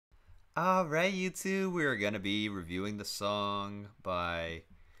Alright, YouTube, we're gonna be reviewing the song by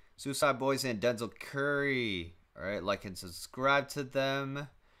UICIDEBOY and Denzel Curry. Alright, like and subscribe to them.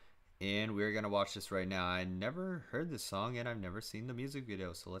 And we're gonna watch this right now. I never heard this song and I've never seen the music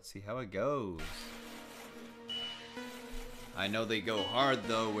video, so let's see how it goes. I know they go hard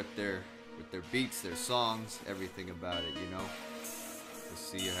though with their beats, their songs, everything about it, you know. Let's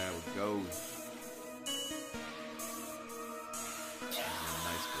see how it goes.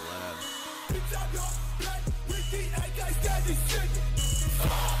 Nice collab.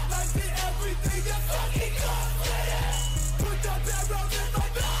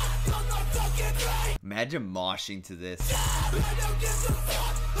 Imagine moshing to this.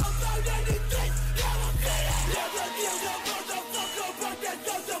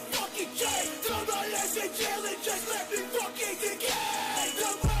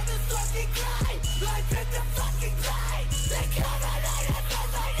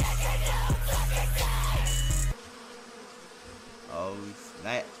 Oh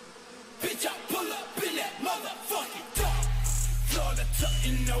snap. Bitch, I pull up in that motherfucking car. Florida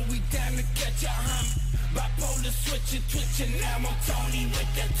tucking, know we down to catch a homie. Bipolar switching, twitching, now I'm Tony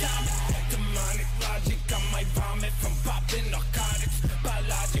with the time. Demonic logic, I might vomit from popping narcotics.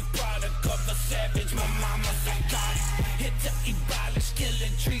 Biologic product of a savage, my mama's psychotic. Hit to abolish,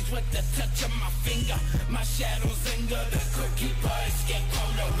 killing trees with the touch of my finger. My shadow's anger, the cookie keeper, escape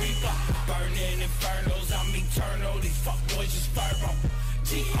the reaper. Burning infernos, I'm eternal, these fuckboys just verbal.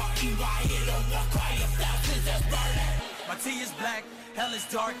 G-R-E-Y, it'll walk quiet, thousands that's burning. My tea is black, hell is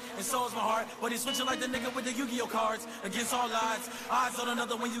dark, and so is my heart. But he's switching like the nigga with the Yu-Gi-Oh cards. Against all odds, odds on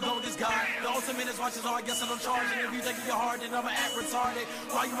another when you go with this guy. The ultimate is watches all, I guess I don't charge. And if you think you're hard, then I'ma act retarded.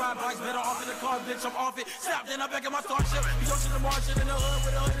 While you ride bikes, better off in the car, bitch, I'm off it. Snap, then I'm back in my starship. The ocean and Martian in the hood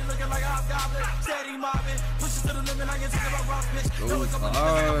with a hoodie looking like a hobgoblin. Steady mobbing, pushes to the limit, I ain't talking about rock, bitch. No, it's up in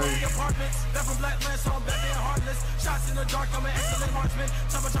the apartments. Back from Blackland, so I'm back there heartless. Shots in the dark, I'm an excellent marksman.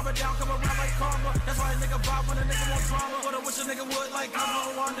 Chopper down, come around like karma. That's why a nigga vibe when a nigga wants drama. But I wish a nigga would like come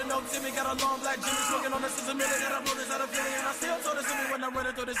on, wonder no Timmy. Got a long black Jimmy smoking on this is a minute that I wrote this out of Philly. And I still told this to me when I'm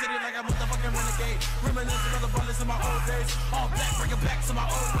running through the city like I'm a motherfucking renegade. Reminiscing of the bullets in my old days. All black, bringing back to my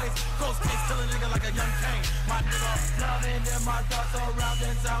old ways. Ghost case, kill a nigga like a young Kane. My nigga, drowning in my thoughts around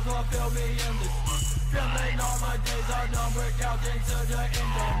in town, gonna feel me in this. Feeling all my days are numbered, counting to the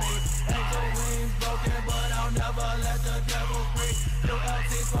end of me. Angel wings broken, but I'll never let the devil free.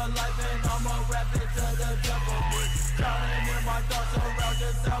 ULC for life and I'ma rap it to the devil me. Drowning in my thoughts around the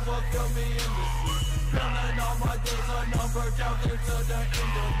sound will fill me in the sea. Feeling all my days are numbered, counting to the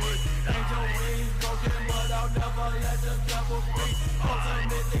end of me. Angel wings broken, but I'll never let the devil free.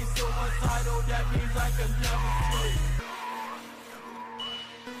 Ultimately suicidal, that means I can never sleep.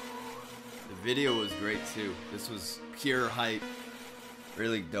 The video was great too. This was pure hype.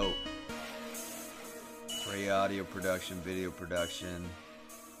 Really dope. Great audio production, video production,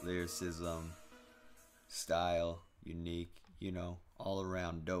 lyricism, style, unique, you know, all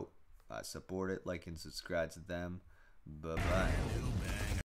around dope. I support it, like and subscribe to them. Bye bye.